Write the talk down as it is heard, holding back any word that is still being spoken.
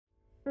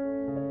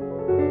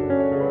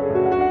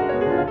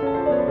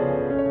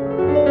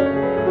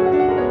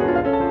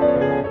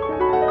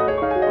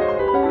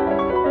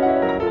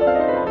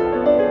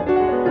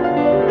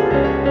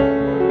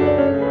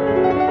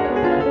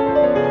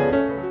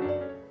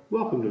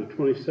Welcome to the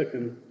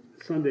 22nd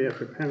Sunday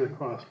after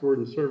Pentecost Word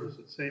and Service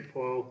at St.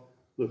 Paul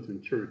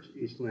Lutheran Church,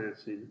 East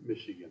Lansing,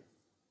 Michigan.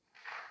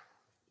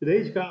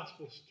 Today's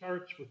gospel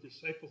starts with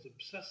disciples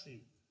obsessing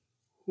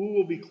who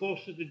will be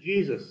closer to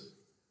Jesus,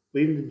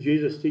 leading to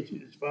Jesus teaching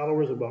his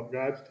followers about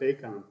God's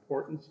take on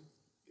importance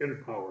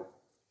and power.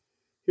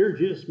 Here,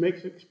 Jesus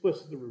makes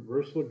explicit the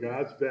reversal of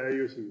God's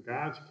values in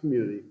God's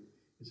community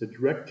is a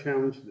direct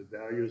challenge to the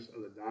values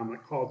of the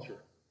dominant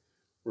culture,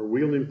 where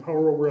wielding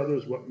power over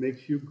others is what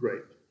makes you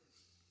great.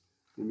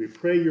 When we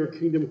pray, your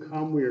kingdom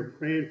come, we are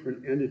praying for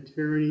an end to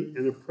tyranny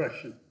and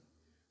oppression.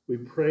 We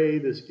pray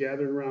this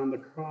gathering around the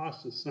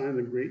cross, the sign of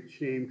the great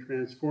shame,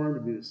 transformed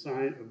to be the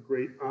sign of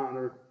great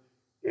honor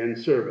and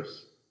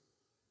service.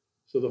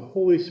 So the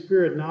Holy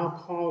Spirit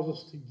now calls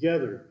us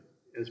together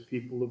as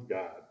people of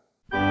God.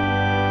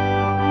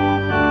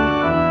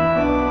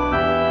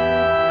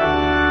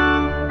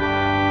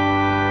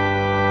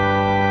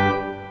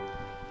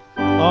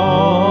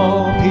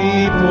 All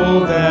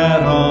people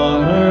that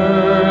on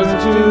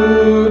earth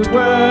do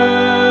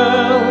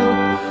dwell,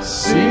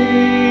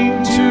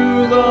 sing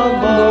to the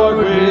Lord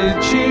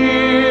with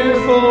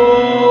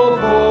cheerful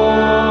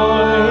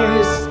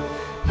voice.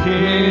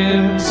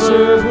 Him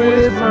serve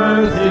with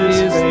mirth,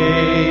 his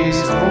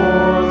ways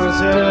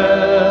foretell.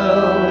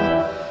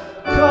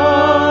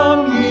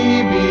 Come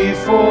ye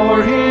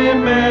before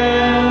him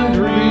and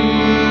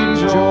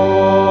rejoice.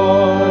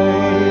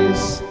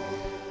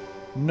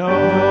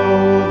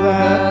 Know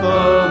that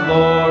the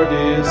Lord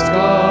is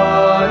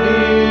God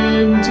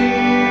indeed.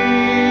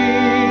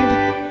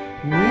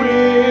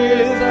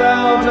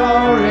 Without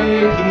our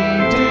aid he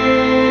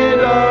did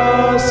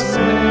us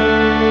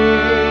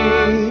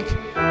make.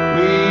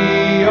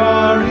 We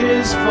are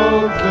his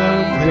folk, he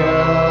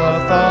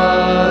doth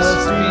us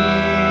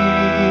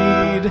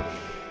feed,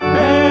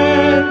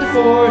 and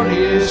for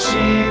his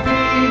sheep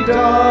he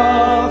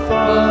doth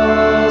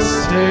us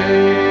take.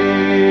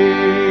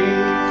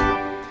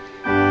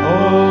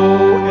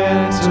 Oh,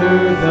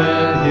 enter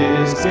then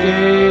his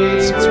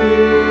gates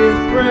with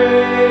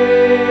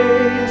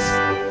praise.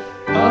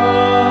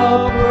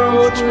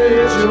 Approach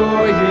with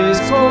joy his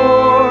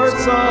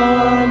courts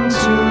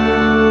unto.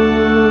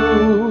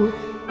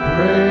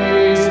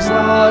 Praise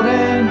God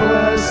and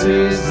bless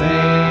his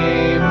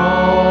name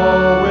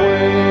always.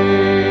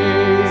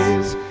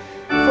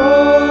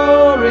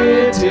 For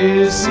it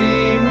is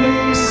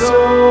seemly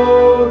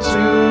so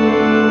to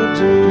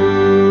do.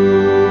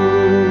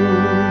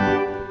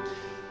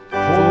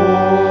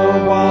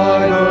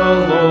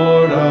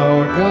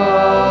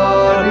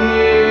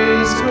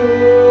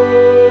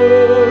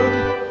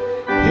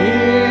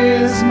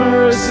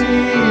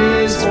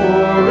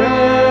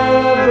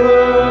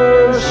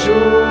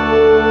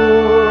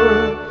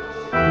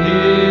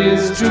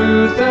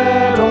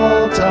 At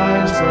all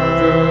times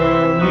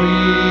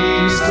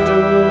firmly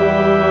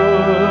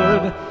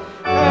stood,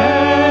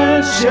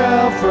 and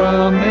shall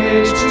from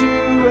age to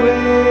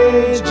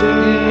age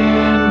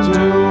endure.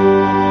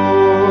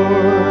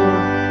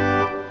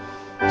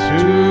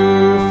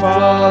 To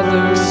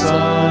Father,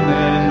 Son,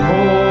 and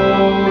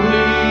Holy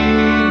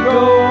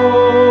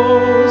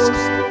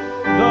Ghost,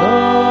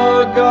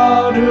 the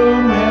God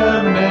whom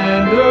heaven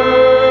and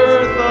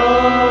earth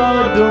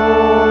adore,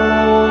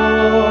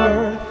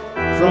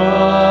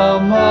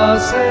 from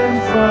us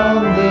and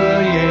from the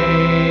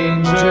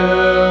angel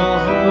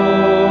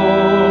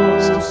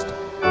host,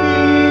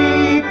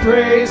 be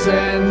praise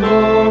and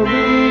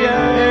glory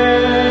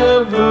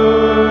evermore.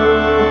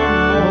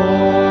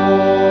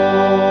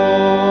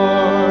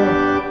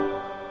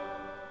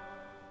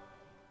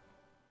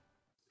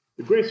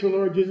 The grace of our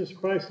Lord Jesus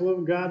Christ, the love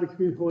of God, the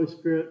communion of the Holy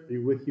Spirit be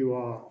with you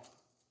all.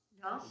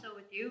 And also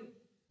with you.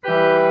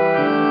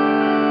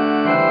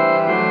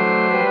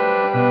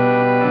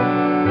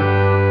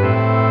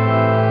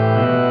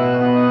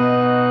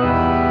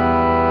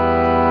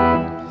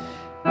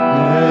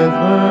 Have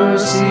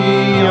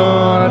mercy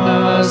on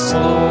us,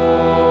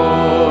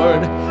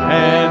 Lord,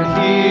 and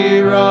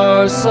hear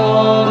our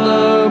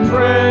solemn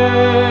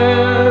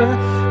prayer.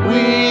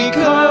 We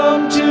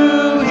come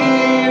to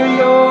hear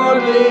your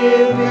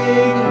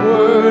living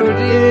word.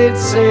 It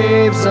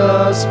saves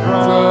us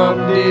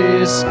from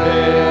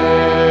despair.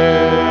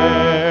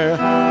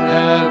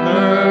 Have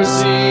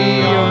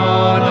mercy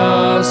on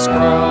us,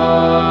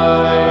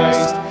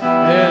 Christ,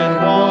 and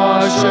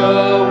wash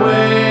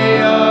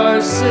away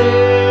our sin.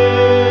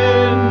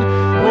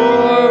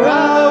 Pour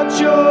out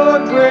your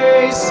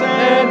grace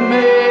and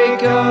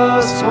make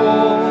us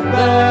whole,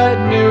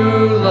 that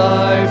new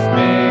life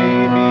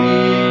may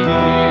begin.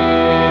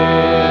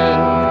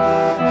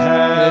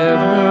 Have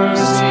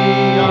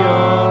mercy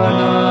on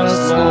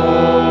us,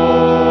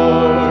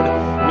 Lord.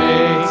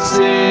 Make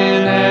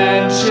sin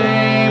and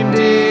shame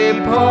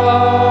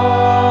depart.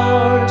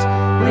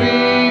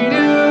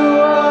 Renew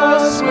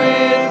us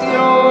with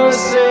your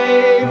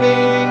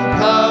saving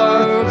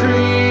power.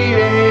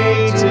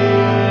 Create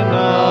in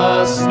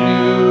us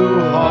new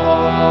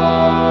hearts.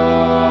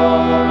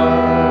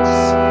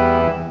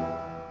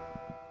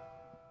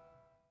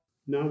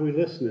 Now we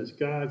listen as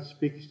God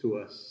speaks to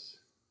us.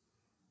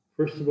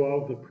 First of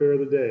all, the prayer of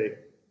the day.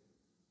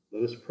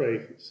 Let us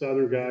pray.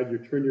 Sovereign God, you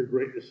turn your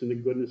greatness into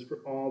goodness for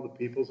all the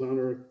peoples on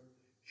earth.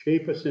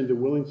 Shape us into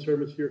willing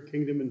servants of your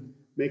kingdom and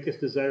make us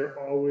desire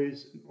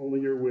always and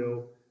only your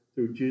will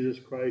through Jesus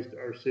Christ,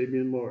 our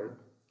Savior and Lord.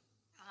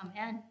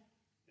 Amen.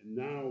 And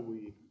now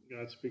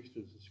God speaks to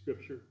us in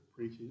scripture,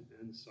 preaching,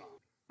 and song.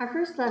 Our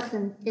first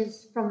lesson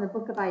is from the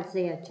book of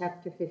Isaiah,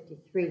 chapter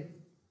 53.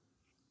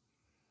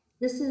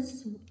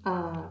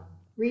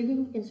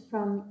 Reading is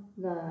from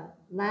the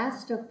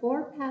last of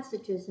 4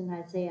 passages in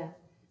Isaiah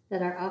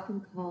that are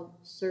often called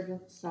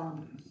servant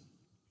songs.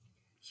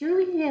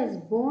 Surely he has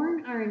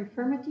borne our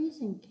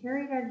infirmities and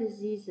carried our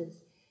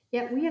diseases,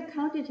 yet we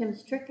accounted him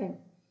stricken,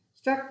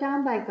 struck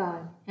down by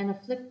God, and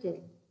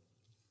afflicted.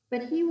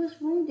 But he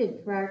was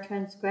wounded for our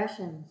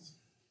transgressions,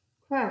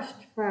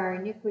 crushed for our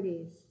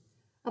iniquities.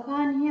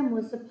 Upon him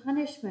was the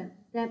punishment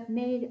that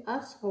made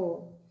us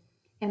whole,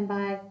 and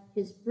by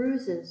his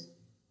bruises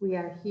we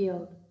are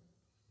healed.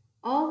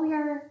 All we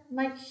are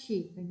like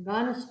sheep and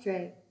gone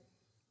astray.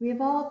 We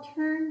have all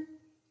turned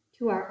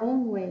to our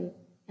own way,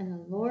 and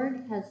the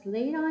Lord has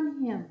laid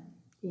on him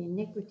the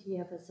iniquity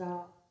of us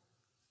all.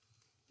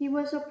 He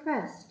was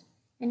oppressed,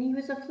 and he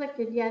was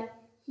afflicted, yet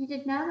he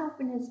did not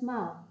open his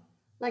mouth,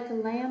 like a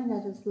lamb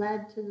that is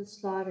led to the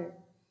slaughter,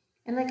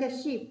 and like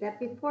a sheep that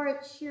before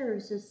its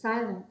shearers is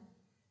silent.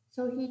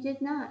 So he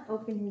did not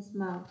open his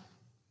mouth.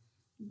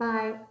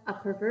 By a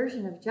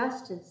perversion of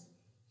justice,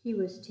 he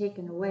was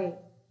taken away.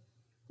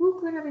 Who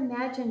could have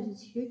imagined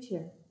his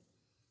future?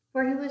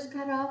 For he was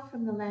cut off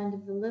from the land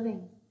of the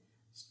living,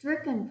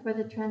 stricken for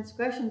the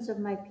transgressions of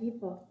my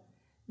people.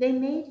 They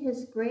made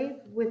his grave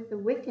with the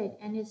wicked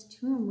and his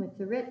tomb with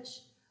the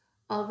rich,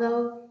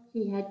 although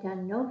he had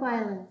done no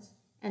violence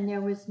and there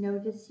was no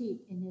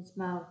deceit in his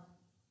mouth.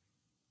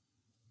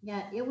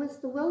 Yet it was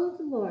the will of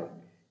the Lord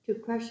to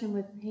crush him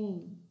with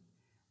pain.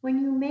 When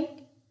you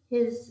make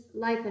his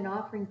life an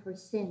offering for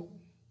sin,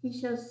 he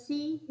shall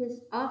see his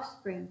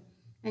offspring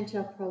and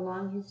shall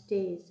prolong his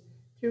days.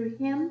 Through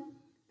him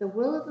the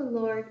will of the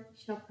Lord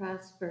shall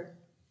prosper.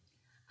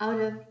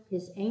 Out of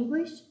his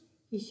anguish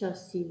he shall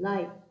see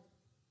light.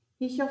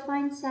 He shall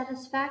find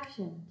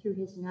satisfaction through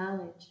his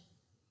knowledge.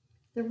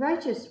 The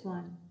righteous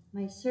one,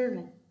 my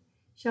servant,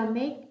 shall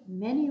make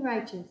many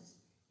righteous,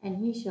 and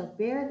he shall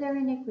bear their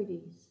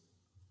iniquities.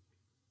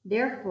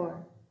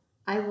 Therefore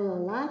I will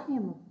allot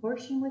him a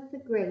portion with the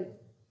great,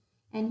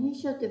 and he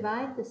shall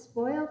divide the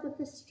spoil with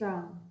the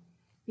strong,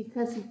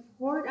 because he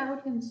poured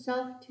out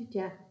himself to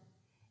death,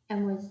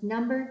 and was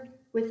numbered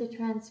with the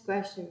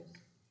transgressors.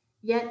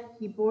 Yet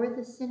he bore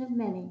the sin of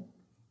many,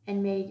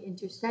 and made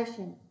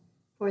intercession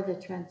for the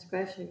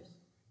transgressors.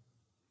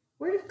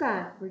 Word of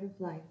God, word of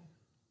life.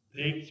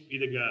 Thanks be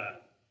to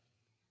God.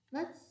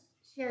 Let's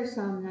share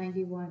Psalm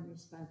 91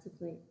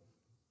 responsibly.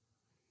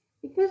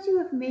 Because you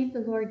have made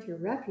the Lord your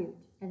refuge,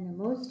 and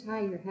the Most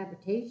High your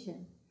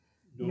habitation,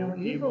 no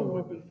evil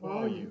will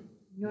befall you,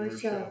 nor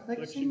shall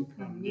affliction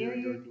come near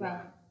your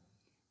dwelling.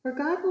 For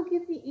God will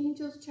give the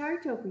angels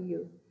charge over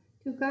you,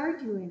 to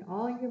guard you in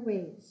all your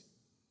ways.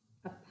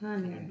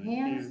 Upon their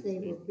hands they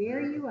will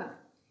bear you up,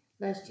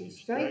 lest you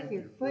strike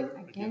your foot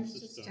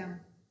against a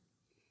stone.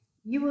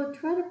 You will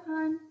tread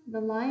upon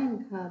the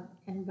lion cub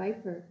and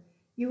viper.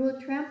 You will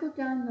trample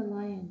down the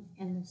lion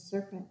and the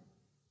serpent.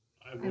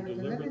 I will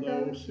deliver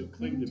those who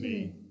cling to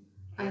me.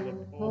 I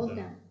will uphold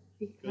them,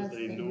 because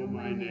they know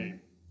my name.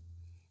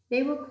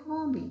 They will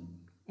call me,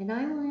 and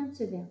I will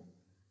answer them.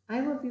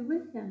 I will be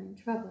with them in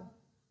trouble.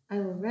 I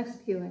will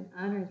rescue and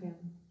honor them.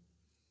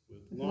 With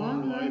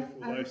long life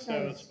will I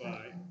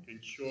satisfy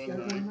and show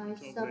them my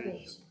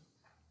salvation.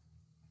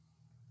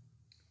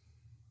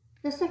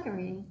 The second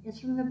reading is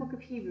from the book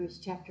of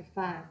Hebrews, chapter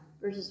 5,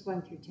 verses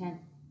 1 through 10.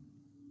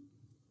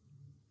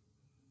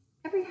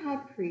 Every high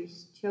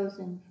priest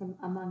chosen from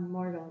among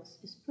mortals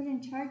is put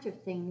in charge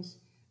of things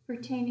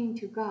pertaining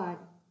to God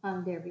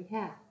on their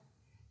behalf,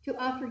 to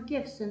offer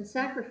gifts and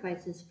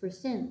sacrifices for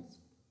sins.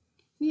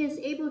 He is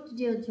able to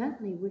deal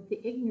gently with the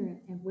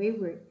ignorant and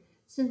wayward,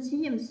 since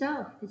he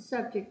himself is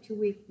subject to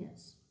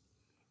weakness.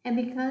 And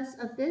because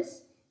of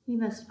this, he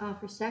must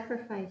offer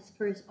sacrifice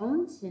for his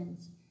own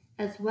sins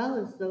as well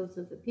as those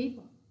of the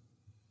people.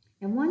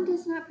 And one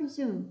does not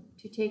presume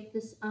to take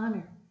this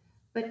honor,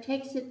 but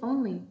takes it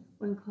only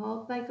when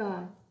called by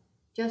God,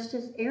 just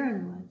as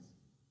Aaron was.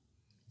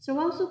 So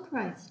also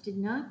Christ did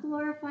not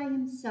glorify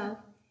himself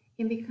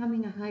in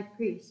becoming a high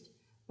priest,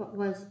 but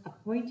was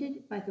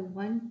appointed by the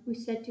one who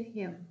said to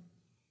him,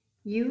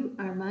 "You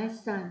are my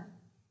son.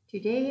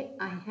 Today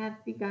I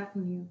have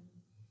begotten you."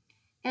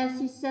 As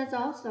he says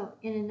also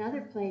in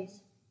another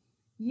place,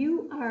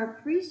 "You are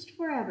a priest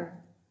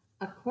forever,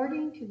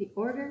 according to the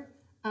order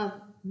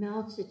of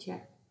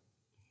Melchizedek."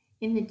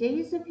 In the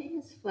days of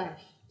his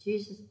flesh,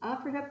 Jesus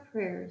offered up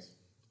prayers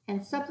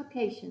and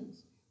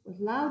supplications with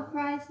loud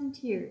cries and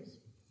tears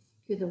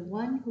to the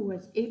one who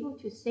was able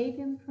to save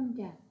him from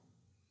death.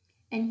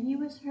 And he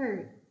was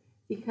heard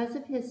because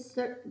of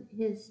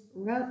his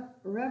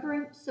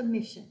reverent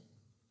submission.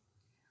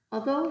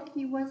 Although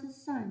he was a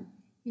son,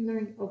 he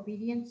learned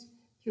obedience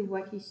through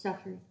what he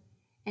suffered.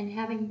 and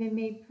having been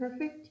made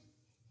perfect,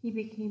 he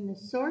became the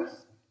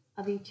source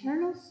of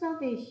eternal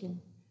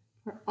salvation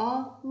for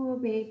all who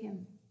obey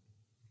him,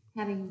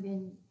 having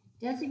been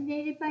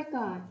designated by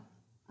God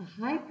a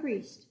high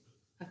priest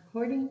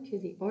according to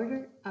the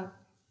order of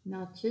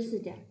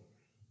Melchizedek.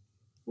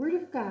 Word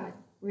of God,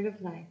 word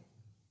of life.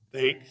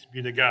 Thanks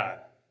be to God.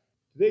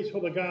 Today's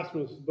Holy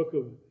Gospel is the book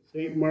of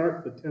St.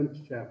 Mark, the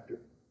 10th chapter.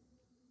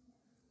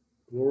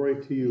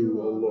 Glory to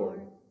you, O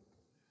Lord.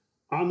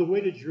 On the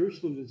way to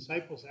Jerusalem, the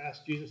disciples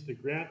asked Jesus to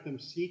grant them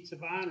seats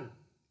of honor.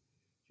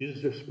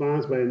 Jesus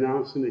responds by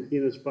announcing that he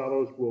and his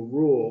followers will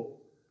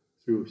rule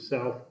through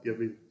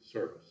self-giving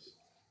service.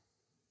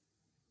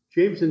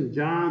 James and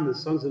John, the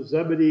sons of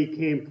Zebedee,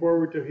 came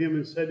forward to him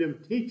and said to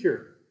him,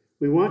 "Teacher,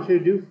 we want you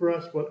to do for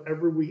us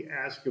whatever we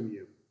ask of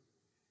you."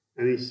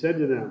 And he said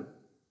to them,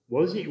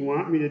 "What is it you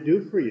want me to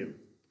do for you?"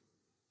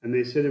 And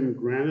they said to him,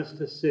 "Grant us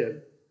to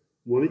sit,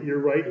 one at your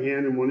right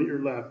hand and one at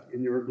your left,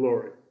 in your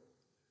glory."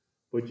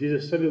 But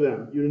Jesus said to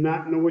them, "You do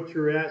not know what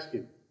you're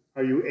asking.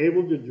 Are you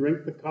able to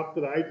drink the cup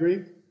that I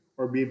drink,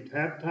 or be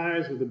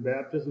baptized with the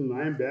baptism that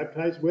I am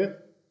baptized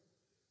with?"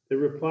 They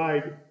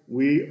replied,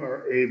 "We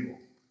are able."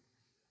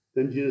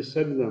 Then Jesus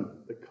said to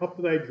them, "The cup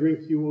that I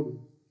drink you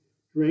will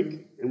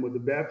drink, and with the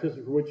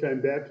baptism for which I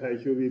am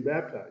baptized you will be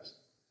baptized.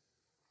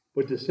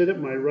 But to sit at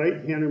my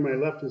right hand or my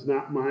left is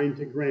not mine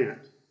to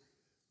grant,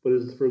 but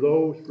is for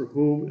those for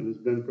whom it has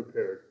been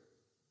prepared."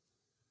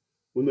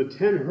 When the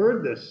 10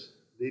 heard this,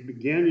 they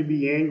began to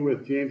be angry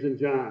with James and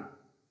John.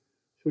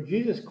 So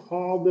Jesus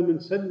called them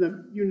and said to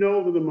them, "You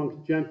know that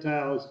amongst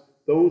Gentiles,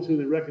 those who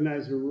they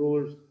recognize as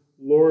rulers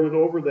lord it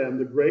over them,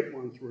 the great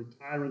ones who are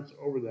tyrants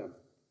over them.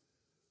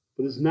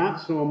 But it's not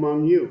so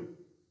among you.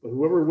 But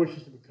whoever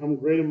wishes to become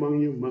great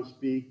among you must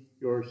be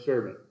your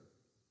servant.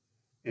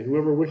 And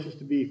whoever wishes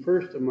to be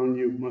first among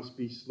you must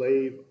be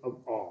slave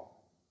of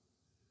all.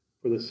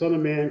 For the Son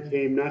of Man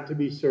came not to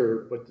be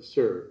served, but to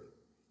serve,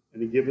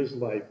 and to give his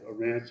life a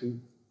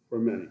ransom for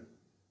many."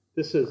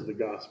 This is the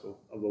gospel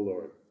of the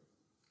Lord.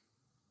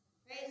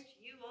 Praise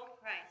to you, O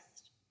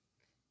Christ.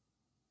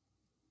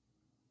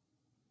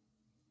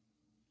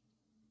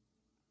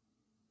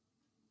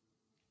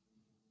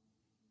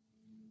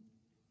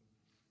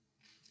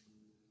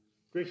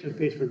 Grace and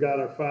peace for God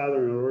our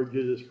Father and our Lord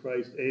Jesus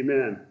Christ.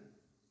 Amen.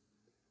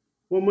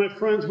 Well, my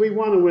friends, we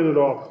want to win at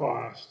all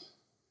costs.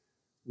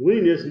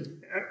 Winning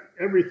isn't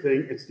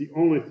everything, it's the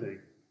only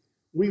thing.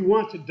 We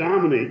want to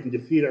dominate and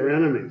defeat our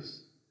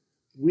enemies.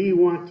 We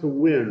want to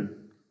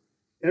win.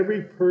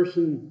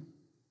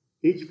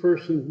 Each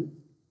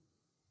person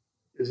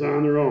is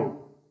on their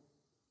own.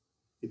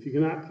 If you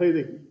cannot play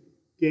the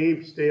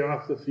game, stay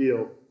off the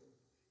field.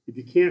 If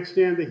you can't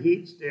stand the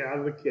heat, stay out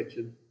of the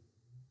kitchen.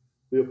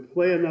 We'll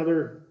play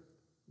another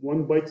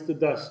one bites the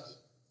dust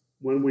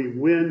when we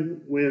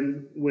win,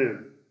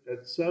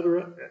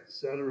 etc.,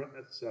 etc.,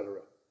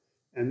 etc.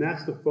 And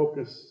that's the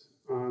focus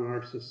on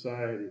our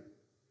society.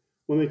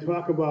 When they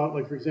talk about,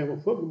 like, for example,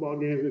 football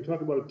games, they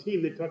talk about a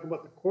team, they talk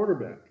about the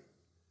quarterback.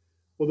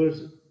 Well,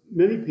 there's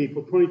many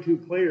people, 22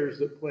 players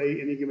that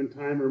play any given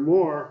time or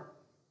more,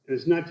 and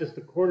it's not just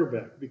the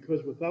quarterback,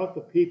 because without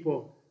the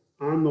people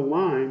on the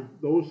line,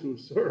 those who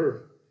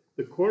serve,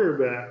 the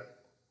quarterback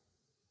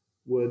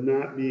would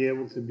not be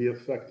able to be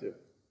effective.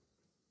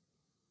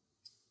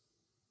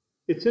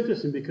 It's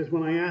interesting because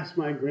when I ask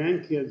my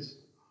grandkids,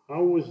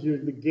 "How was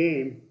the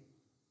game?"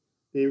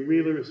 they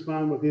really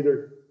respond with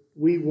either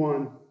 "we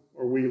won"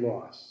 or "we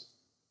lost."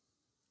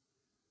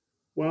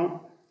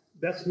 Well,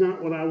 that's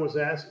not what I was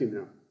asking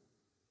them.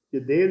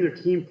 Did they and their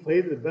team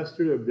play to the best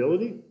of their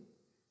ability?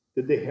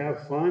 Did they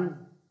have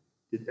fun?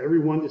 Did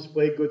everyone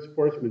display good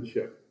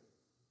sportsmanship?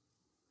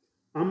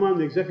 I'm on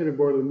the executive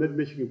board of the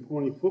Mid-Michigan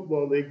Pony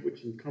Football League,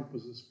 which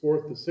encompasses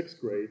 4th to 6th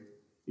grade.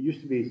 It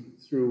used to be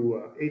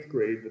through 8th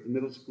grade, but the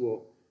middle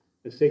school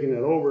has taken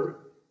that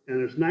over. And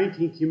there's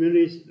 19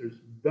 communities. There's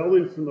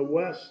Belden from the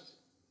west.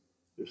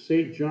 There's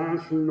St.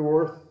 John's from the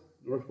north,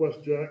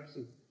 Northwest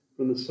Jackson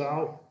from the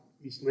south,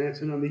 East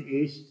Lansing on the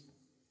east,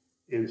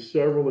 and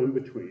several in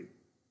between.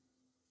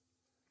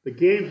 The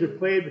games are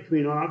played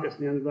between August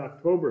and the end of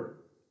October.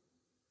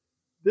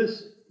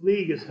 This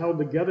league is held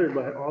together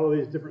by all of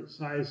these different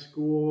size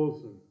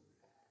schools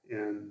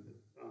and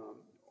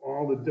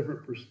all the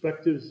different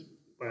perspectives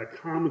by a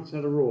common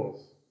set of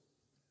rules.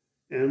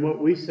 And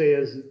what we say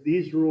is that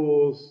these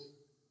rules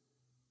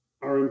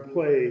are in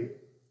play.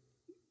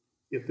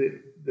 If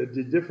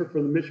they differ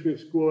from the Michigan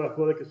School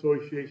Athletic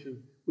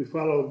Association, we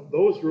follow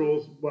those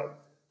rules, but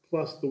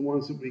plus the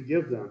ones that we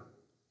give them.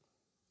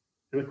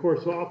 And of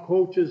course, all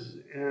coaches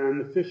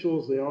and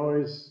officials, they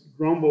always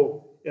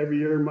grumble every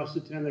year, must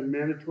attend a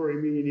mandatory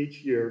meeting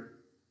each year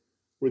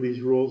where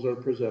these rules are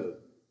presented,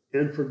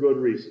 and for good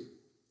reason.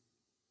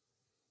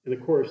 And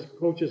of course,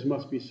 coaches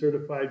must be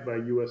certified by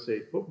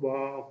USA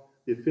Football.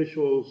 The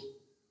officials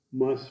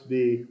must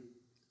be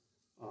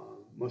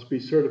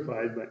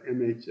certified by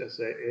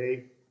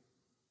MHSAA.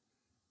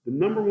 The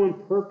number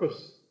one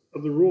purpose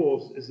of the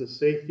rules is the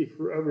safety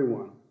for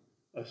everyone,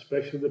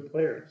 especially the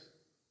players.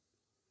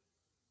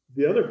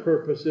 The other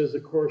purpose is,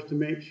 of course, to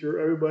make sure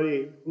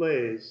everybody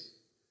plays.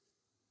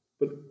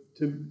 But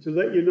to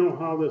let you know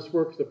how this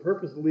works, the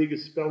purpose of the league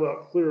is spelled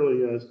out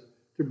clearly as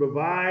to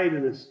provide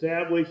and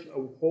establish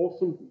a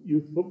wholesome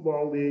youth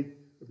football league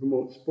to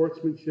promote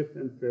sportsmanship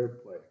and fair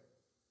play,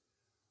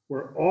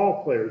 where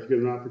all players get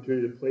an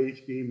opportunity to play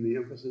each game. The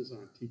emphasis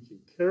on teaching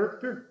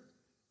character,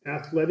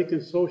 athletic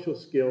and social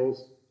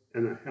skills,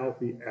 and a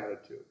healthy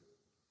attitude.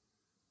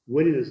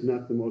 Winning is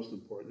not the most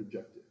important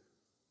objective.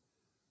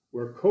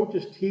 Where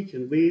coaches teach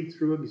and lead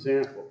through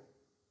example.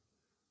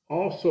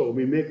 Also,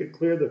 we make it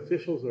clear the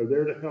officials are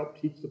there to help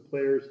teach the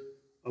players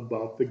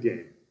about the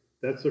game.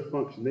 That's their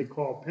function. They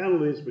call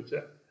penalties, which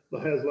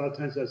has a lot of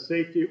times has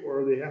safety,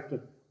 or they have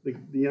to,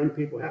 the young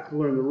people have to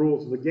learn the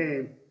rules of the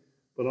game,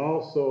 but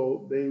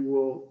also they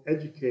will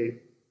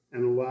educate,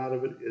 and a lot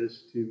of it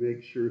is to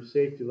make sure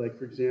safety, like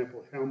for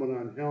example, helmet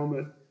on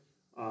helmet,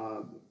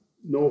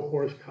 no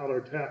horse collar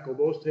tackle,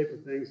 those type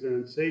of things are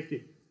in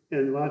safety.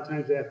 And a lot of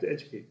times they have to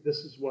educate. This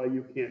is why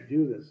you can't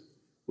do this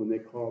when they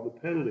call the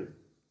penalty.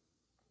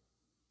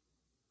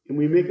 And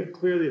we make it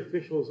clear the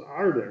officials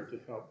are there to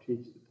help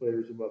teach the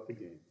players about the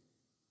game.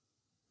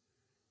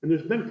 And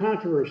there's been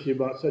controversy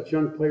about such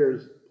young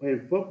players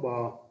playing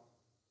football.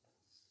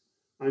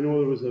 I know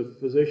there was a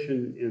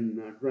physician in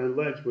Grand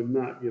Ledge would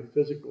not give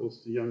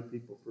physicals to young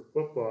people for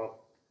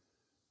football,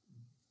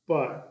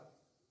 but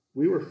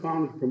we were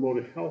founded to promote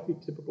a healthy,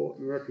 typical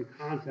American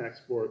contact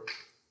sport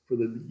for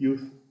the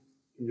youth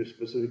in your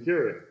specific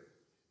area.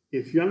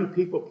 If young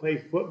people play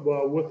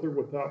football with or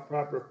without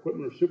proper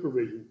equipment or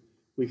supervision,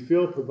 we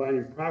feel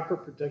providing proper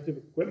protective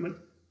equipment,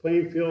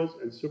 playing fields,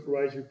 and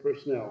supervisory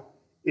personnel,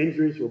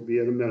 injuries will be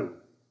at a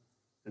minimum.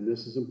 And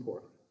this is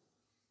important.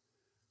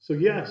 So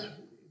yes,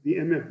 the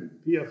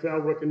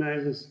MMPFL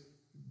recognizes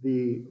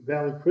the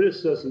valid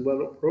criticism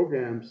of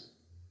programs,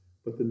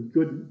 but the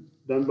good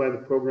done by the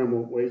program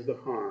outweighs the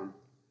harm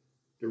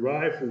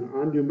derived from the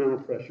undue mental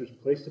pressures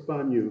placed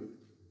upon youth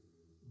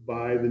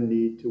by the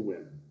need to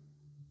win.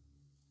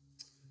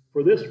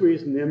 For this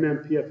reason, the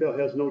MMPFL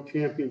has no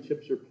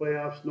championships or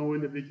playoffs, no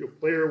individual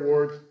player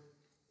awards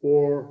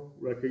or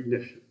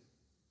recognition.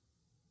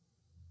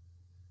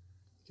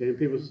 Okay, and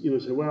people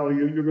say, well,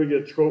 you're going to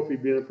get a trophy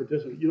being a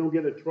participant. You don't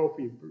get a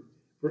trophy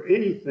for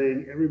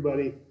anything.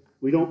 Everybody,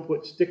 we don't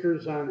put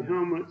stickers on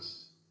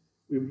helmets.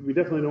 We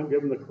definitely don't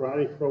give them the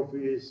karate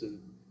trophies and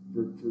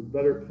for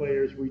better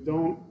players. We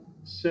don't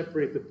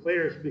separate the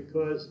players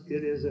because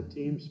it is a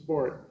team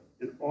sport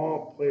and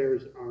all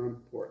players are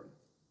important.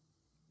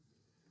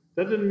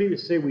 That doesn't mean to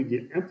say we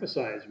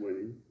de-emphasize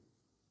winning,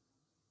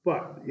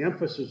 but the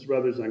emphasis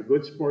rather is on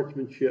good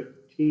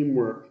sportsmanship,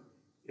 teamwork,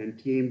 and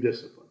team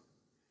discipline.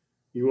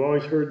 You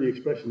always heard the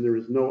expression, there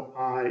is no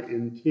I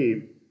in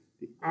team.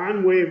 The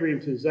unwavering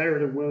desire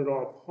to win at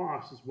all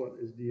costs is what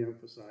is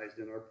de-emphasized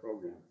in our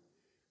program.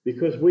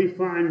 Because we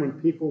find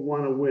when people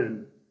want to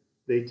win,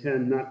 they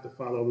tend not to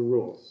follow the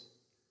rules.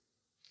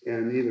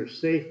 And either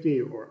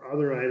safety or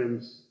other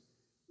items,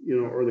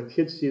 or the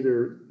kids see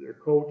their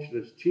coach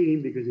that's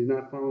cheating because he's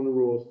not following the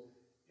rules.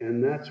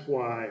 And that's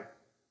why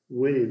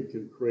winning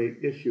can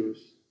create issues.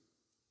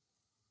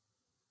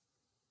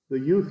 The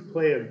youth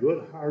play a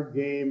good, hard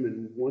game,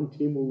 and one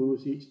team will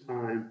lose each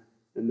time,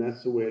 and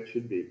that's the way it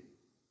should be.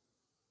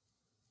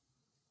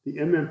 The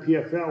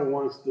MMPFL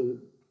wants the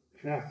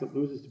half that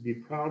loses to be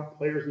proud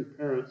players and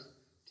parents,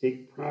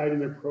 take pride in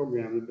their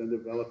program that have been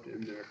developed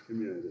in their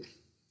community.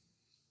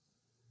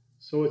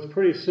 So it's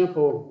pretty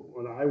simple.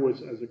 When I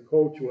was, as a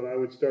coach, when I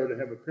would start to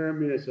have a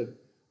parent meeting, I said,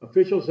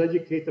 officials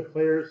educate the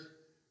players,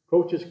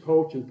 coaches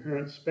coach, and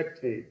parents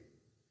spectate,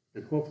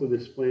 and hopefully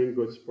displaying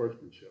good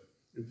sportsmanship.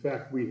 In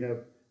fact, we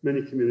have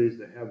many communities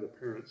that have the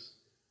parents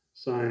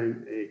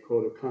sign a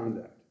code of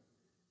conduct.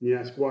 And you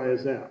ask, why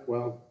is that?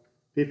 Well,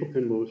 people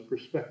can lose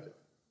perspective.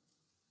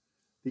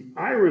 The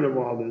irony of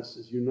all this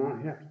is you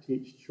not have to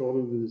teach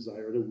children the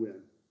desire to win.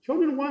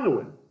 Children want to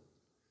win.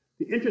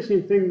 The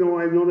interesting thing, though,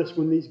 I've noticed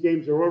when these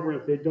games are over,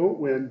 if they don't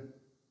win,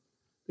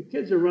 the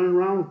kids are running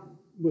around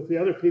with the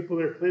other people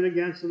they're playing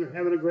against and they're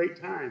having a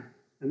great time,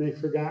 and they've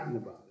forgotten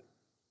about it.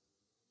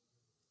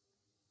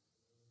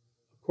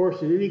 Of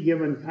course, in any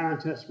given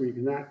contest where you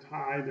cannot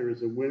tie, there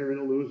is a winner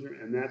and a loser,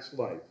 and that's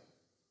life.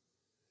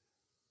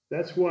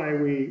 That's why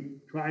we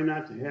try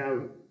not to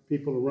have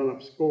people to run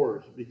up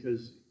scores,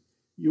 because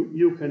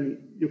you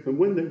can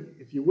win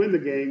if you win the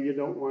game, you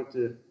don't want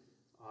to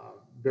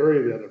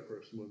bury the other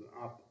person with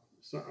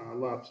a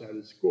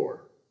lopsided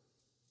score.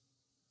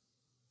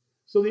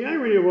 So the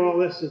irony of all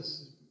this,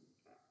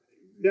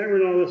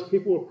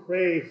 people will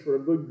pray for a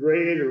good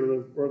grade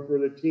or for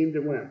the team to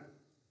win.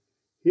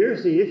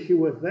 Here's the issue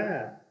with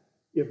that.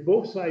 If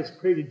both sides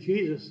pray to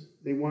Jesus,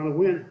 they want to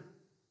win.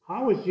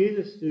 How is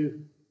Jesus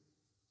to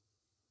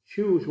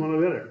choose one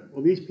or the other?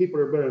 Well, these people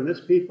are better than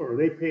this people, or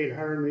they paid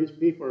harder than these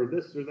people, or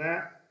this or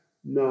that.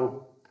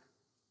 No.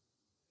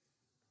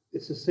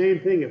 It's the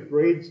same thing. If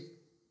grades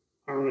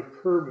are on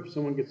a curve, if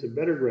someone gets a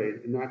better grade,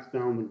 it knocks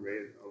down the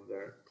grade of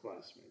their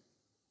classmate.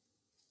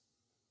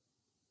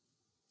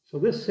 So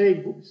this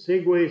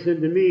segues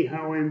into me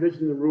how I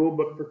envision the rule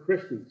book for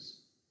Christians.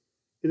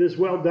 It is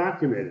well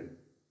documented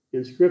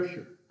in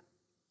Scripture.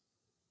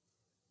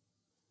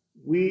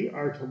 We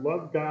are to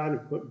love God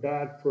and put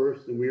God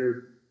first, and we are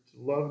to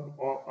love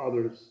all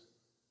others,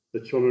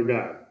 the children of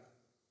God.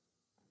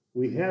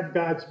 We have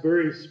God's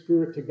very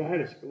Spirit to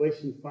guide us.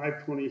 Galatians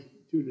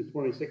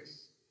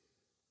 5:22-26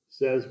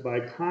 says, by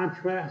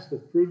contrast,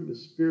 the fruit of the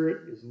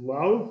Spirit is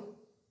love,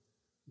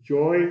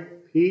 joy,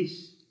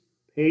 peace,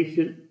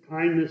 patience,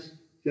 kindness,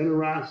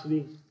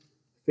 generosity,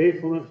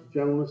 faithfulness,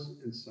 gentleness,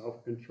 and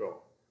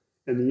self-control.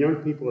 And the young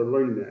people are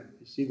learning that.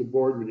 You see the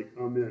board when you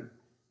come in,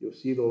 you'll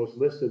see those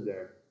listed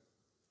there.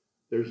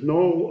 There's no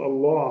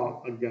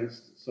law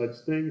against such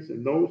things,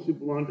 and those who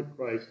belong to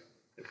Christ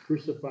have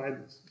crucified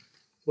the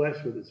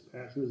flesh with its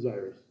passions and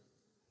desires.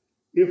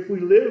 If we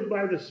live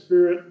by the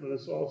Spirit, let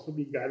us also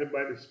be guided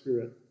by the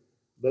Spirit.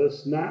 Let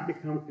us not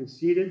become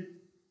conceited,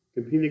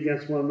 competing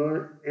against one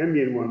another,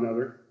 envying one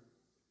another.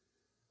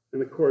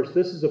 And of course,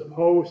 this is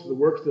opposed to the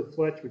works of the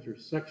flesh, which are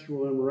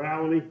sexual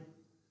immorality,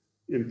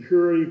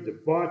 impurity,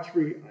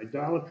 debauchery,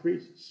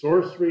 idolatries,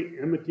 sorcery,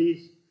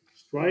 enmities,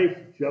 strife,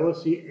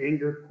 jealousy,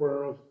 anger,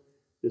 quarrels,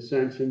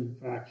 dissension,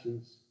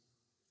 factions,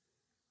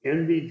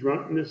 envy,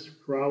 drunkenness,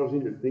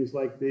 carousing, and things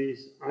like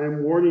these. I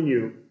am warning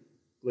you,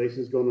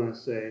 Galatians goes on to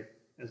say,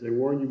 as I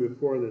warned you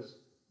before this,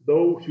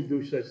 those who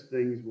do such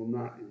things will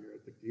not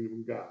inherit the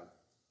kingdom of God.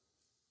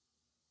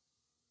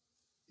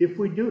 If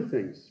we do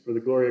things for the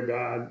glory of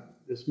God,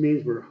 this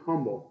means we're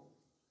humble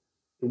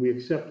and we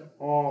accept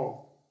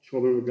all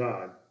children of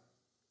God.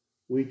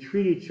 We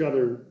treat each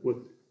other with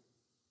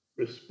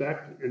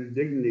respect and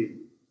dignity,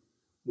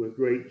 with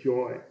great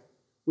joy.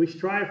 We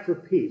strive for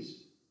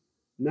peace,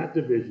 not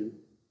division.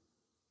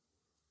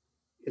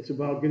 It's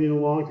about getting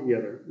along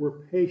together.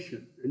 We're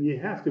patient, and you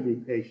have to be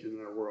patient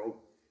in our world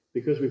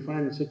because we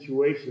find in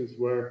situations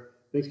where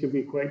things can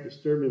be quite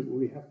disturbing, but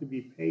we have to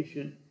be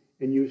patient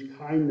and use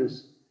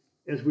kindness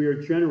as we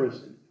are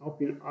generous in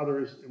helping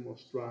others, and will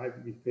strive to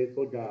be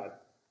faithful to God,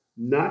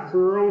 not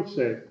for our own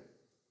sake,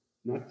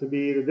 not to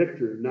be the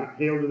victor, not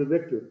hail to the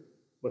victor,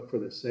 but for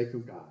the sake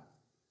of God,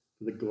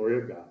 for the glory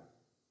of God.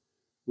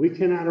 We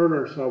cannot earn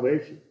our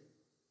salvation,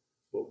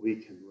 but we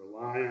can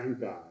rely on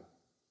God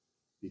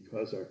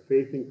because our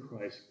faith in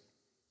Christ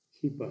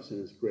keep us in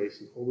his grace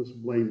and hold us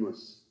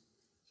blameless,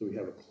 so we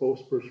have a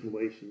close personal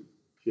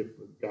relationship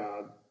with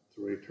God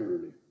through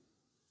eternity.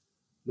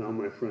 Now,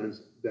 my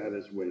friends, that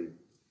is winning.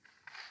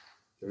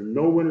 There are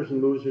no winners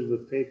and losers,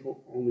 the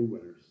faithful, only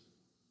winners.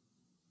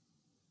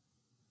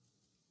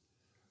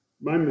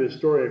 Remind me of the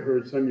story I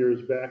heard some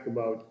years back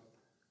about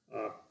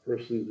a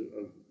person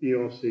of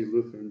ELC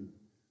Lutheran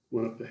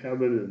went up to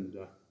heaven,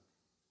 and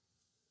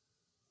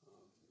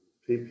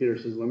St. Peter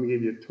says, let me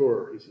give you a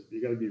tour. He says,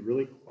 you got to be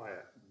really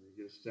quiet.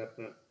 You got to step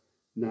up,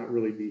 not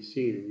really be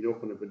seen. And you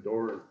open up a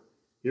door, and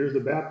here's the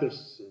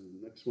Baptists,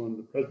 and the next one,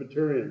 the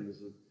Presbyterians,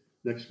 and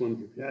the next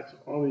one, that's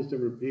all these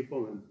different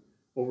people, and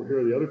over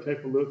here, the other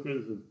type of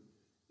Lutherans,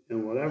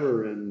 and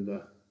whatever. And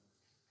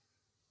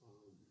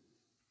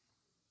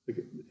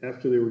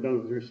after they were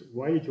done with this,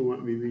 why did you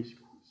want me to be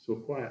so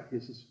quiet?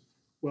 He says,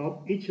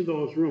 well, each of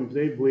those rooms,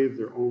 they believe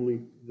they're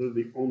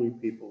the only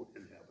people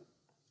in heaven.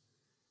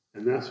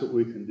 And that's what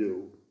we can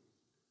do.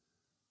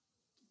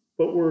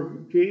 But were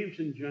James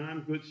and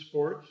John good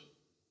sports?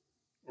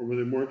 Or were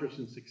they more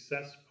interested in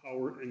success,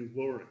 power, and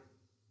glory?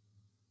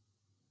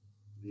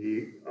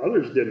 The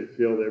others didn't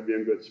feel they were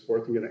being good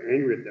sports and got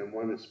angry at them,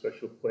 wanted a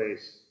special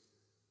place.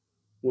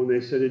 When they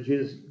said to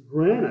Jesus,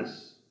 grant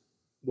us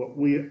what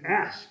we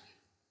ask.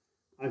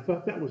 I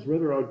thought that was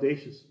rather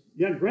audacious.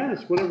 Yeah, grant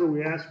us whatever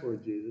we ask for,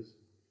 Jesus.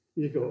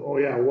 You go, oh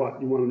yeah,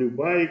 what? You want a new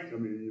bike? I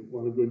mean, you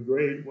want a good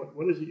grade?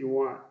 What is it you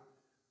want?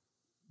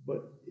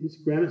 But he's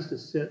grant us to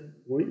sit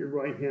one at your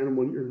right hand and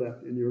one at your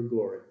left in your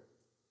glory.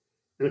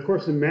 And of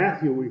course, in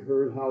Matthew, we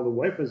heard how the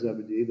wife of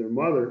Zebedee, their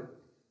mother,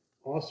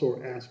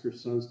 also asked her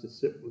sons to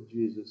sit with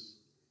Jesus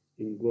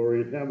in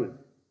glory in heaven.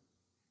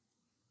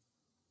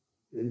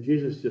 And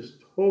Jesus just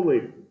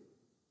totally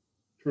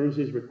turns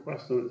these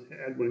requests on its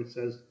head when he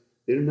says,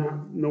 they do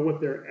not know what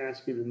they're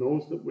asking, and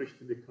those that wish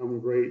to become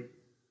great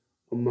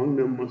among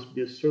them must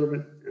be a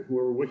servant, and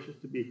whoever wishes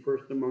to be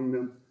first among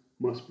them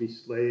must be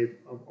slave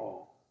of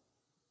all.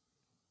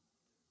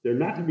 They're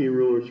not to be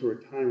rulers who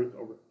are tyrants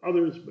over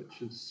others, but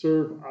should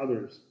serve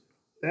others.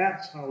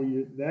 That's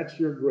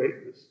your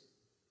greatness.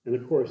 And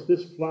of course,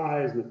 this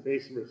flies in the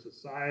face of our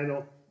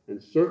societal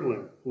and certainly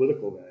our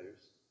political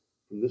values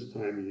from this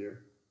time of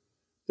year.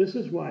 This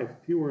is why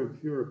fewer and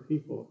fewer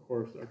people, of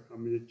course, are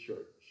coming to church.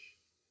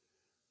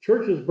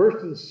 Churches burst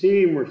to the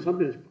scene where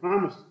something is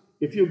promised.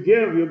 If you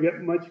give, you'll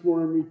get much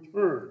more in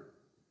return.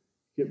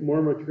 Get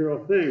more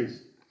material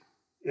things.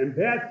 And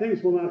bad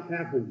things will not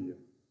happen to you.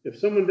 If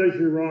someone does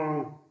you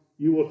wrong,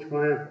 you will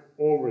triumph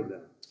over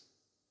them.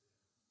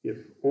 If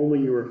only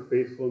you are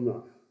faithful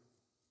enough.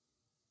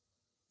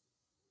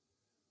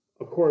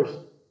 Of course,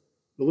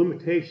 the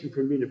limitation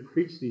for me to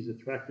preach these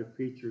attractive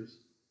features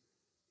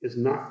is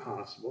not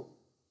possible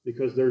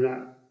because they're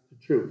not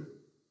the truth.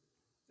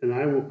 And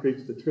I will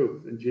preach the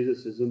truth, and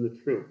Jesus is in the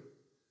truth.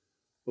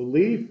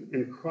 Belief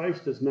in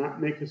Christ does not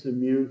make us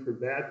immune for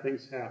bad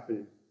things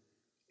happening,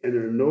 and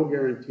there are no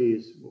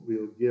guarantees what we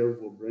will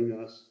give will bring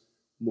us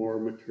more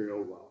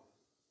material wealth.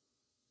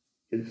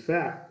 In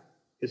fact,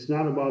 it's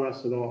not about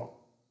us at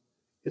all.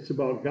 It's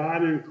about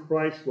God in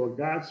Christ, while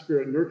God's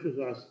Spirit nurtures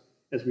us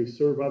as we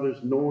serve others,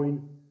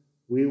 knowing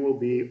we will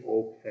be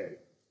okay,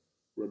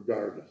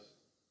 regardless.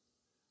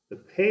 The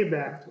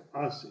payback to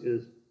us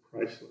is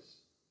priceless.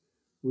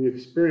 We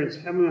experience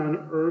heaven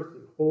on earth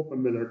and hope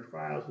amid our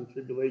trials and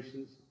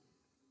tribulations,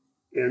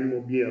 and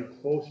will be a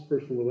close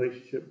personal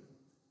relationship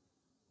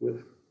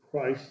with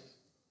Christ,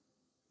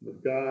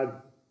 with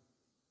God.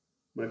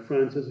 My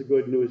friends, this is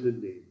good news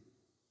indeed.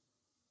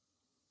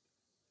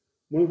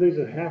 One of the things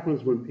that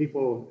happens when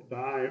people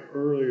die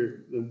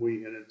earlier than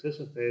we had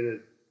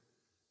anticipated,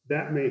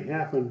 that may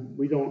happen.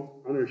 We don't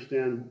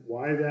understand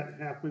why that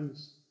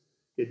happens.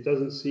 It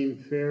doesn't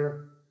seem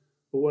fair.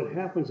 But what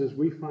happens is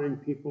we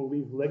find people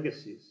leave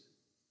legacies.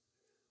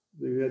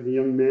 We had the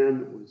young man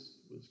that was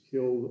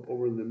killed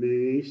over in the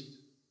Middle East,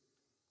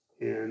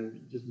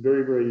 and just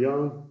very, very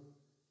young,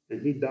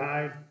 and he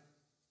died.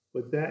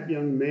 But that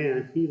young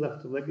man, he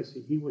left a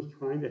legacy. He was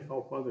trying to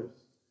help others.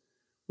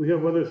 We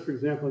have others, for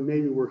example,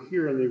 maybe we're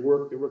here and they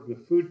work in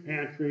the food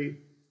pantry,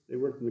 they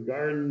work in the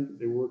garden,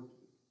 they work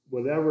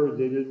whatever,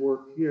 they did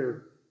work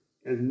here,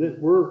 and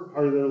we're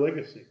part of their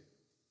legacy.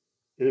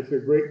 And if they're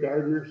great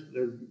gardeners,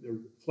 their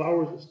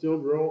flowers that still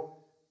grow,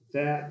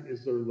 that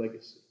is their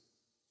legacy.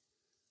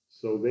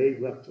 So they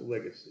left a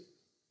legacy.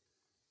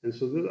 And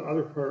so the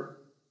other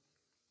part,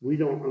 we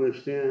don't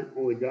understand,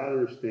 only God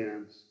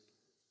understands,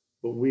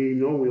 but we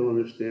know we'll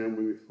understand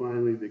when we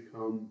finally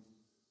become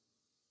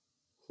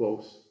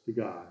close to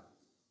God,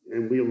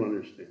 and we'll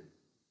understand.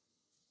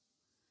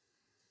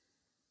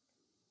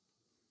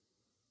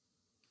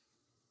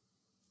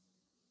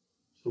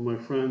 So my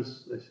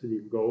friends, I said,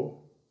 you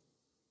go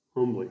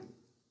humbly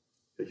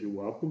as you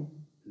welcome,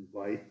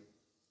 invite,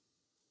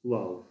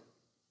 love,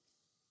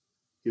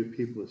 give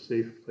people a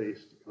safe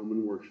place to come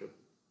and worship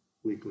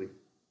weekly,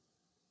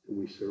 and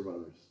we serve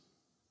others.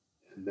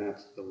 And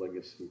that's the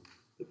legacy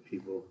the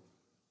people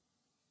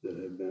that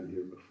have been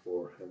here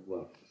before have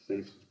left. The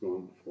saints have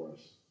gone before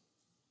us.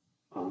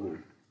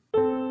 Amen.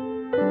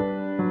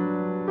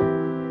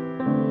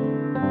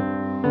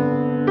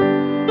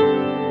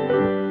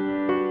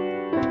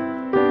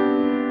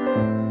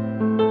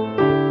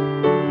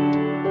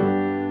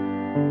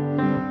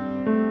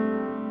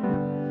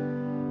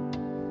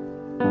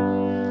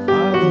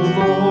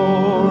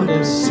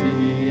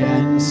 Sea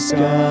and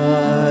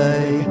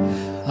sky,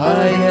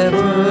 I have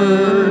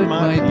heard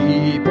my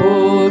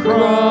people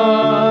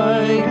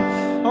cry,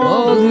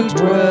 all who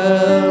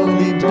dwell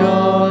in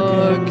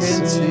dark and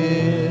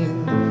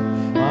sin,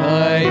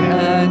 my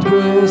hand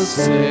will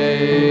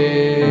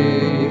save.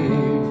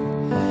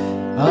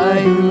 I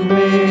who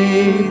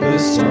made the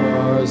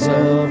stars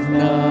of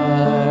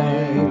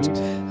night,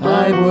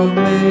 I will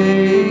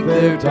make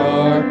their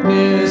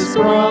darkness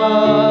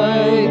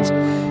bright,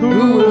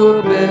 who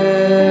will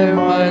bear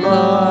my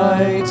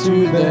light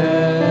to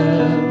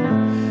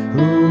them?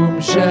 Whom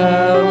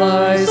shall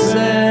I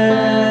send?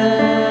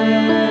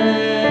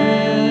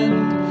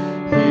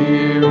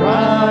 Here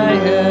I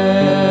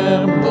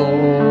am,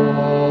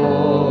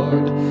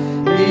 Lord.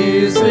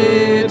 Is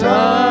it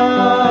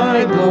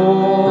I,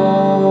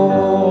 Lord?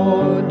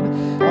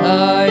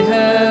 I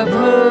have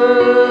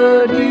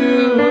heard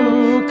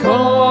you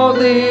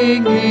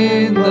calling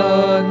in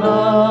the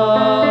night.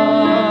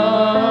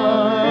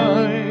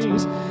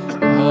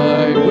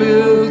 I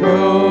will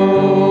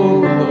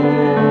go,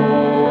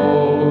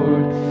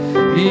 Lord,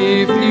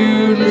 if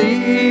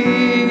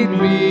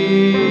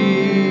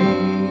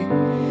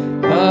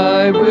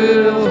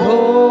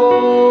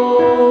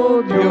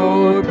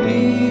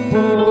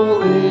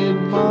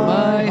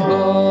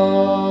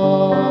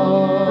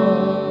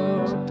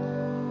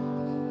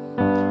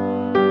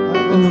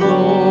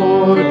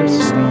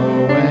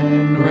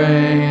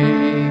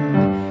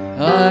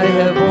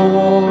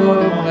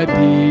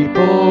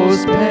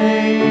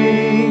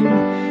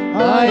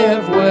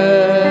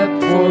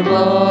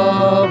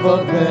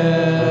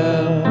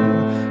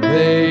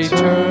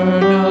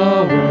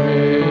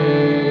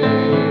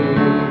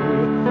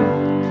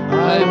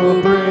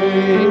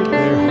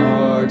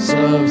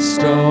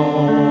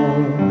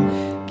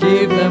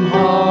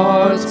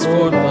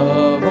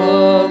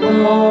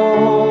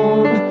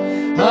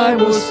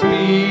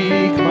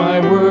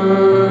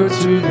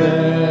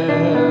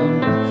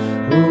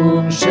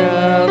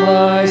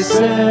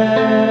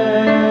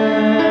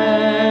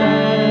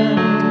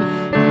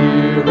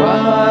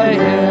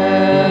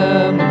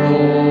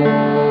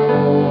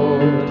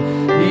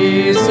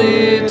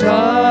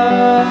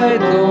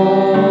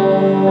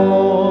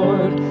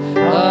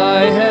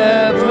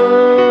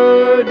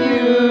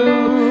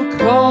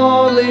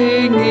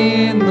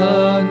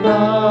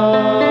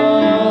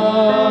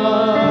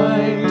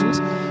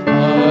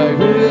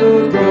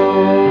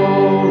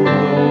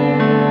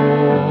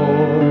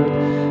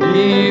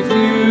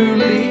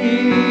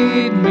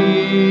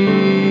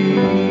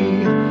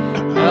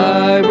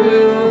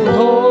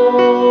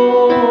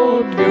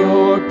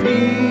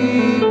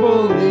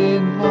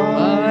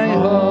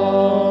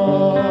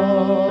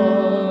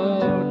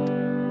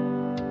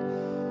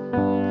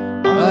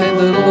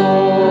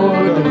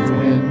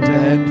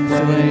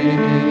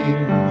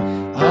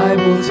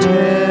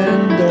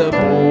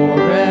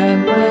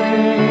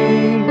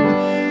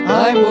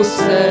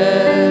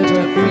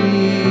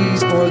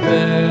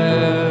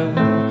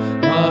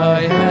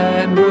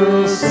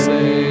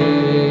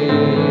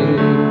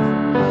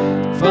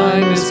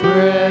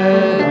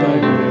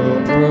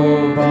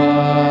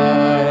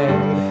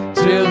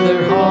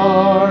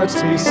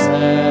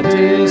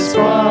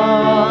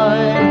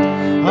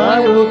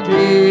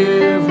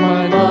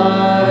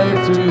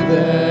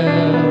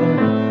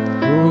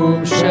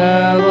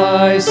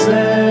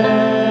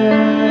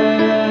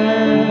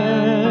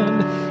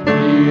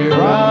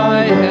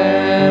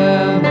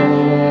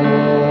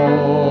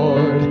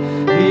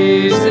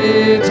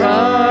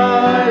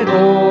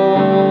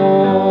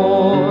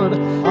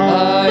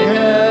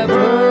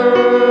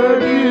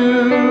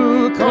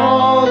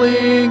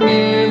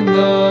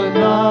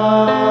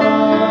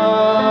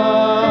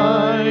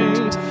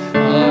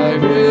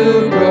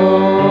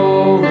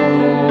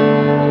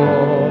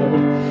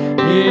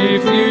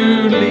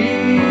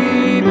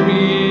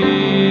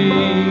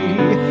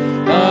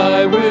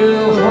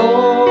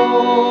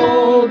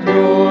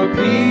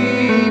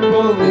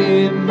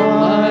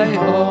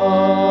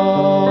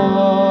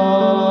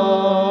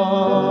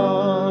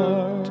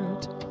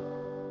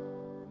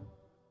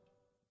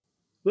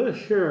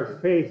share our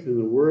faith in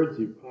the words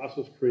of the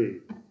Apostles'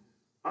 Creed.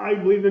 I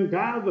believe in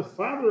God, the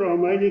Father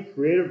Almighty,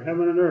 creator of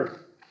heaven and earth.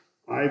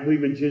 I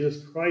believe in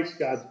Jesus Christ,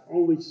 God's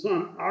only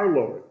Son, our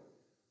Lord,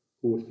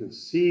 who was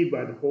conceived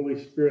by the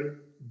Holy Spirit,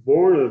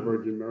 born of the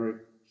Virgin Mary,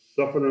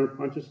 suffered under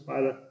Pontius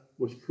Pilate,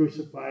 was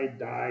crucified,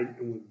 died,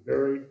 and was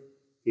buried.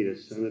 He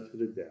descended to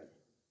the dead.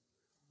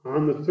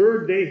 On the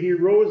third day he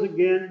rose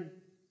again.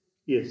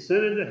 He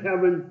ascended to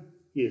heaven.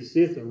 He is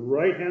seated at the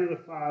right hand of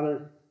the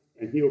Father,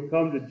 and he will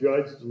come to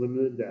judge the living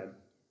and the dead.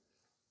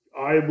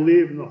 I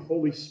believe in the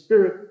Holy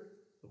Spirit,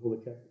 the Holy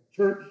Catholic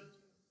Church,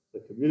 the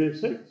community of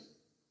saints,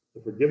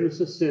 the forgiveness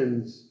of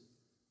sins,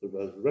 the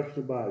resurrection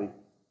of the body,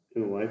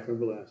 and the life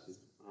everlasting.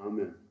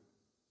 Amen.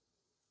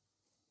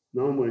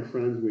 Now, my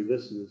friends, we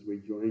listen as we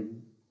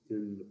join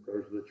in the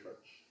prayers of the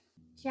church.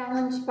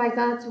 Challenged by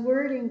God's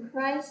word in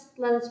Christ,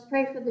 let us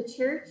pray for the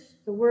church,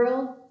 the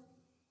world,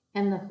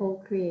 and the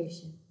whole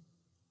creation.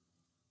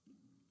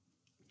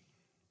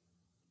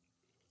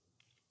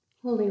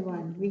 Holy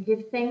One, we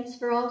give thanks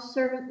for all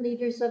servant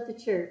leaders of the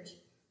church.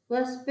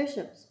 Bless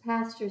bishops,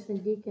 pastors,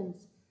 and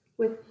deacons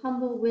with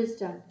humble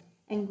wisdom,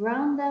 and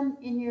ground them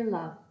in your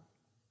love.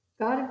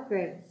 God of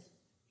grace,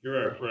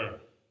 Hear our prayer.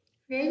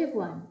 Creative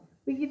One,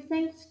 we give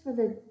thanks for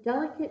the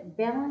delicate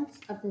balance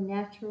of the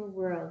natural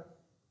world.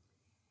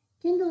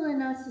 Kindle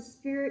in us a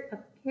spirit of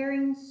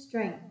caring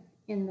strength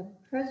in the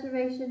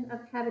preservation of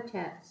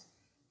habitats,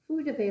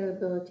 food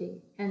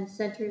availability, and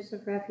centers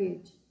of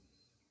refuge,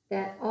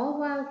 that all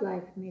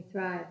wildlife may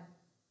thrive.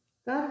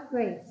 God of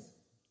grace,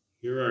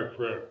 Hear our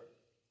prayer.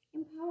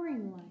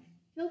 Empowering One,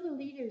 fill the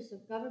leaders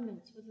of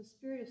governments with a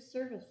spirit of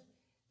service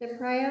that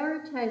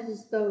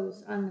prioritizes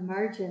those on the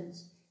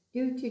margins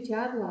due to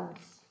job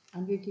loss,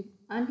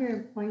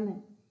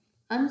 underemployment,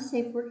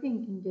 unsafe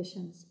working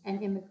conditions,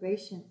 and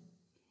immigration.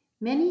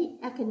 May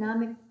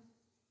economic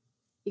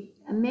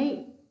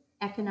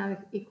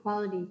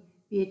equality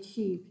be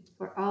achieved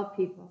for all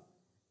people.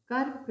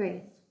 God of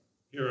grace,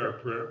 Hear our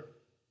prayer.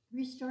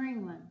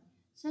 Restoring One,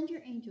 send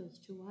your angels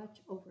to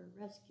watch over,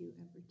 rescue,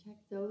 and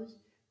protect those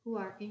who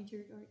are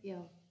injured or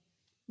ill.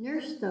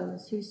 Nurse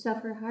those who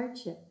suffer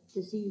hardship,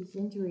 disease,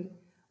 injury,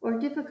 or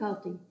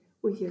difficulty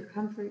with your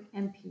comfort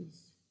and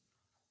peace.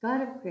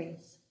 God of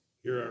grace,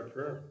 Hear our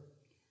prayer.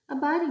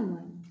 Abiding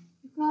One,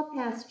 you call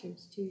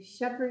pastors to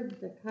shepherd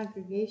the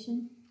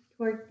congregation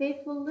toward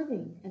faithful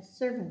living as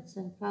servants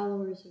and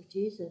followers of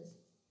Jesus.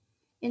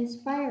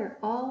 Inspire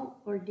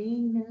all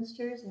ordained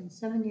ministers and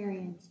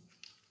seminarians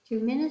to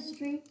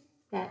ministry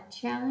that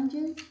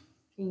challenges,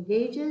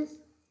 engages,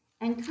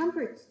 and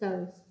comforts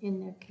those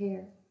in their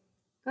care.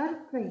 God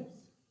of grace,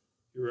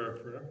 Hear our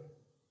prayer.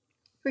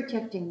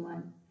 Protecting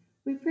One,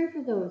 we pray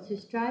for those who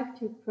strive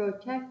to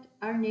protect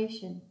our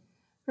nation.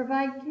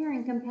 Provide care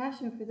and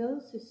compassion for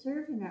those who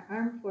serve in our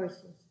armed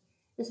forces,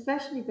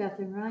 especially Beth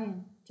and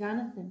Ryan,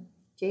 Jonathan,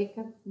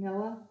 Jacob,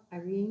 Noah,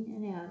 Irene,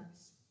 and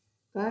Alex.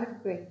 God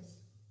of grace,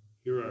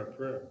 Hear our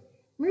prayer.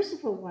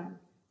 Merciful One,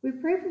 we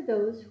pray for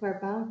those who are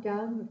bowed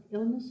down with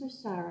illness or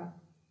sorrow,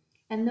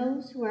 and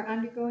those who are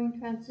undergoing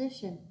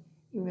transition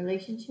in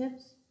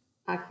relationships,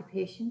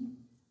 occupation,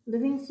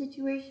 living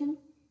situation,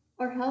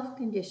 or health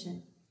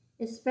condition,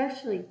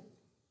 especially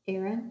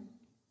Aaron,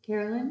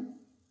 Carolyn,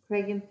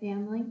 Craig and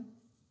family,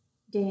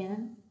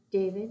 Dan,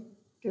 David,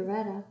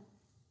 Doretta,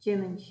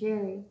 Jim and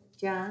Sherry,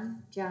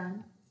 John,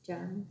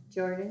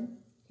 Jordan,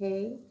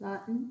 Kay,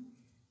 Lawton,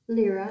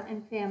 Lyra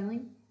and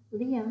family,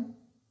 Liam,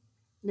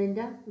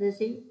 Linda,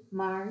 Lizzie,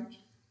 Marge,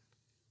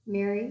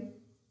 Mary,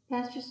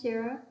 Pastor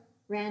Sarah,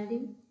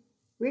 Randy,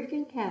 Rick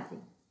and Kathy,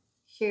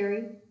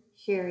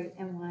 Sherry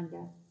and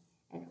Wanda,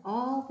 and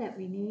all that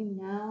we name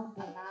now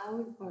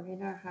aloud or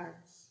in our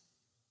hearts.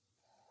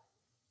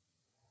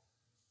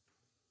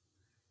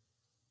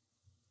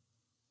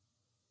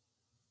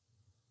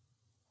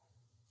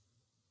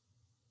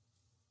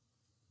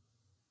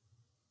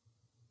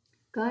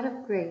 God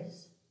of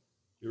grace,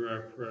 Hear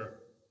our prayer.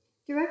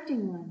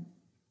 Directing One,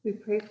 we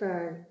pray for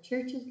our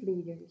church's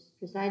leaders,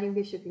 presiding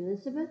Bishop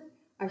Elizabeth,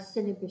 our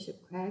Synod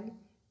Bishop Craig,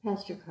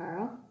 Pastor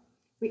Carl.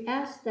 We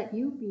ask that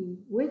you be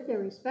with their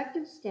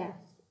respective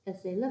staffs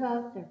as they live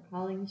out their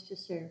callings to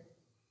serve.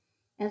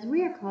 As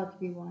we are called to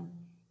be one,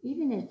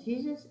 even as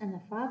Jesus and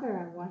the Father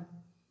are one,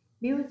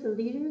 be with the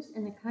leaders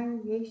in the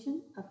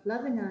congregation of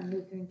Lebanon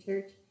Lutheran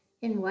Church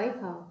in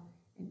Whitehall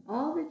and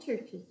all the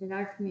churches in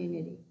our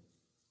community.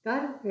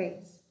 God of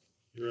grace,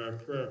 Hear our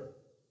prayer.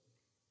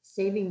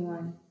 Saving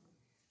One,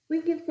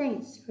 we give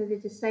thanks for the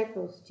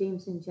disciples,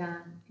 James and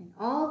John, and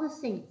all the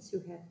saints who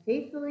have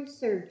faithfully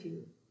served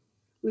you.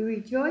 We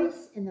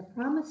rejoice in the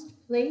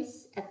promised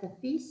place at the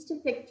feast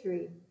of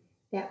victory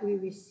that we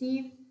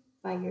receive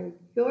by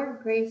your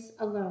grace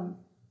alone.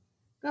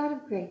 God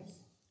of grace,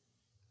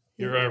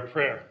 Hear our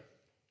prayer.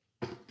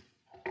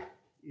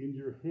 In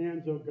your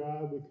hands, O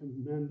God, we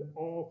commend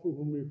all for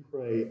whom we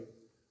pray,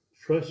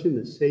 trusting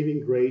the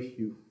saving grace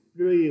you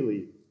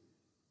freely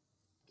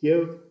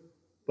give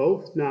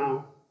both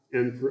now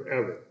and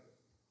forever.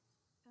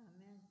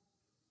 Amen.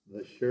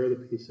 Let's share the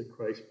peace of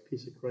Christ.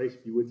 Peace of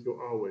Christ be with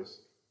you always.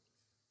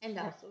 And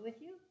also with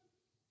you.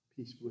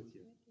 Peace with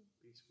you.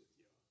 Peace with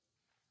you.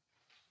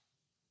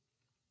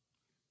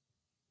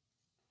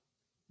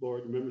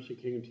 Lord, remember us, your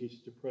kingdom, teach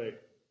us to pray.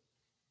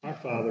 Our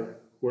Father,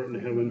 who art in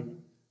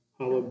heaven,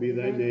 hallowed be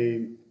thy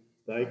name.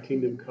 Thy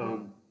kingdom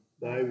come,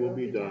 thy will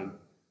be done,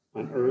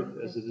 on earth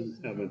as it is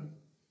in heaven.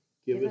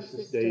 Give us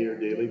this day our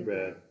daily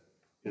bread,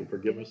 and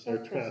forgive us our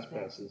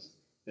trespasses,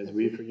 as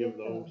we forgive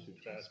those who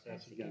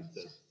trespass against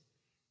us.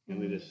 And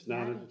lead us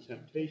not into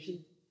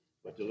temptation,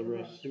 but deliver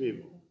us from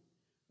evil.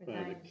 For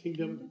thine the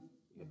kingdom,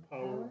 and the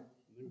power, and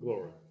the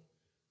glory,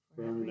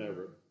 forever and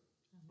ever.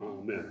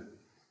 Amen.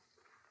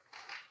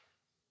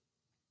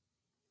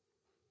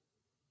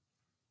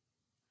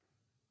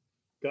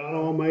 God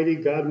Almighty,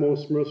 God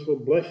most merciful,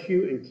 bless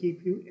you and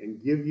keep you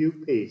and give you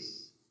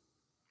peace.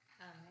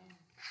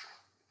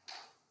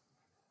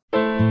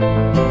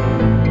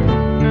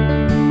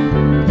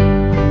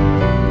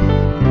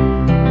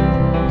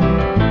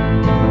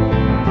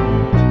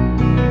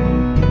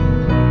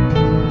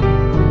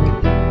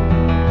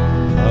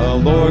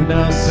 The Lord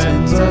now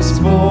sends us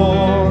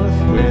forth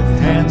with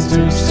hands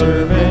to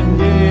serve and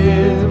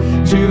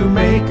give, to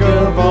make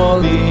of all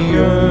the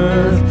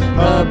earth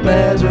a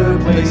better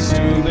place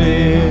to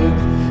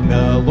live.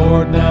 The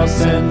Lord now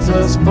sends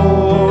us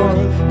forth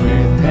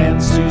with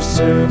hands to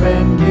serve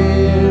and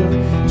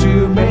give,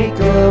 to make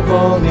of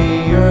all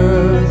the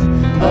earth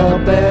a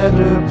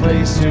better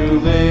place to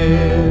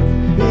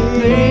live.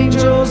 The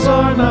angels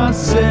are not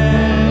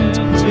sent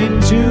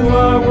into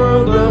our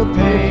world of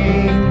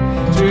pain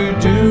to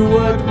do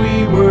what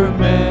we were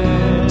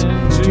meant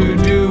to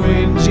do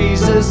in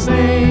Jesus'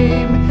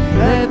 name.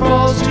 That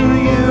falls to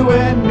you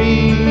and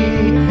me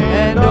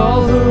and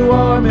all who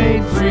are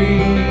made free.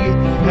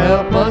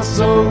 Help us,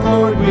 O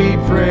Lord, we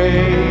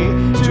pray,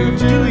 to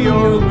do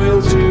your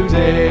will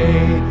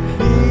today.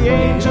 The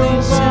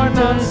angels are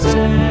not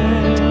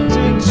sent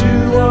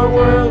into our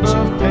world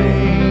of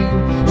pain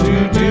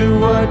to do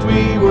what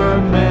we were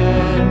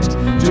meant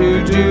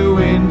to do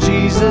in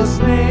Jesus'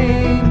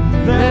 name.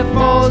 That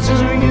falls to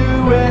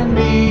you and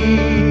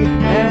me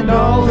and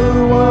all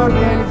who are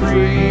made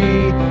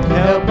free.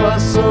 Help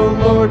us, O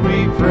Lord,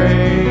 we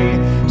pray,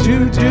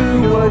 to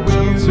do what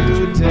you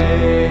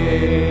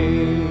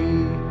today.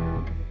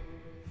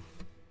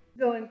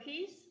 Go in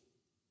peace,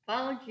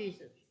 follow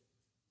Jesus.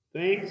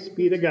 Thanks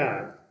be to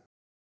God.